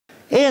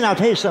And I'll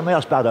tell you something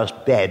else about us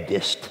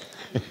Baptists.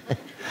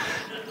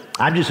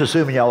 I'm just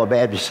assuming y'all are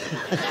Baptists.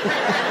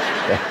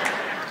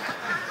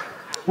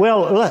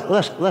 Well,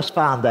 let's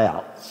find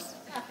out.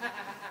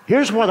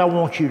 Here's what I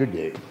want you to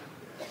do.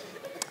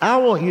 I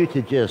want you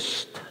to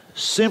just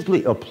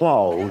simply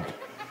applaud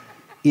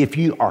if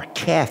you are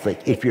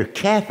Catholic. If you're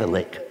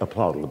Catholic,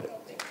 applaud a little bit.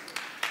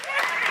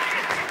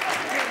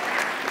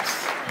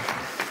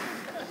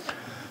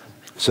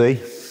 See?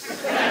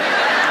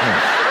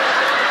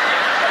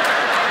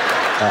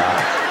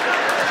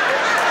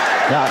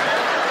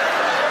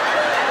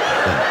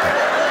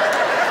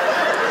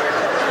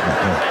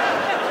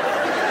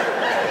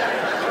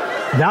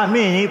 Not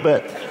many,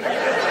 but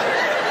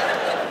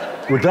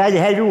we're glad to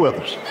have you with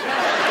us.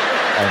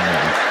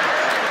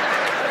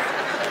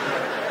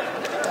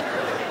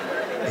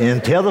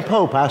 And tell the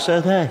Pope I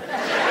said hey.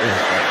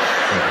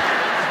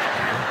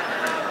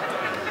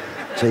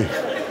 See,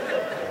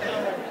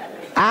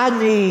 I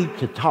need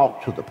to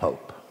talk to the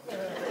Pope.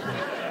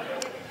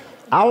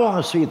 I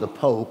want to see the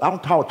Pope. I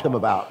want to talk to him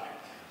about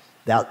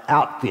that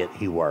outfit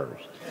he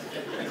wears.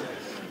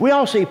 We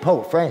all see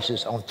Pope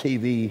Francis on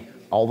TV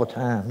all the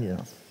time, you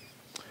know.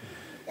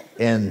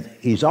 And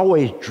he's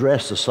always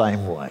dressed the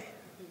same way.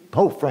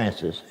 Pope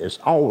Francis is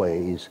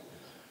always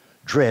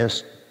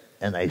dressed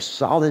in a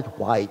solid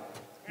white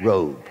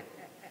robe.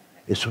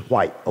 It's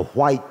white, a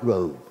white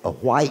robe, a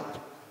white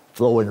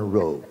flowing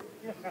robe.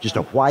 Just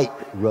a white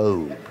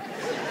robe.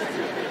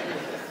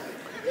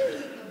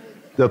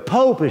 The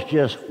Pope is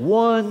just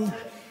one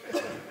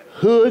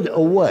hood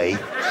away.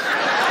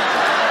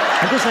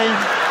 I'm just saying.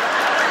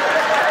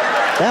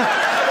 Yeah.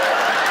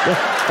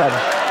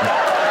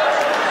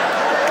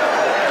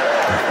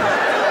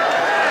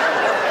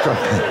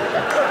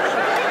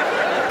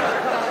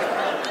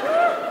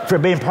 For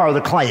being part of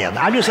the clan.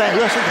 I'm just saying,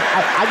 listen,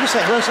 I just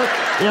say, listen,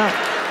 you know.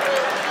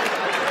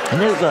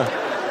 And there's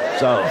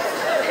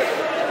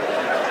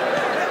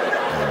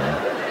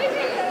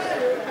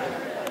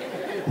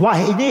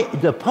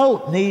the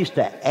Pope needs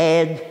to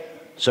add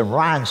some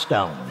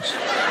rhinestones.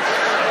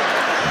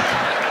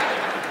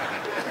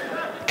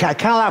 Kind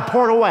of like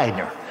Porter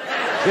Wagner.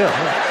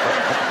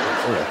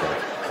 Yeah.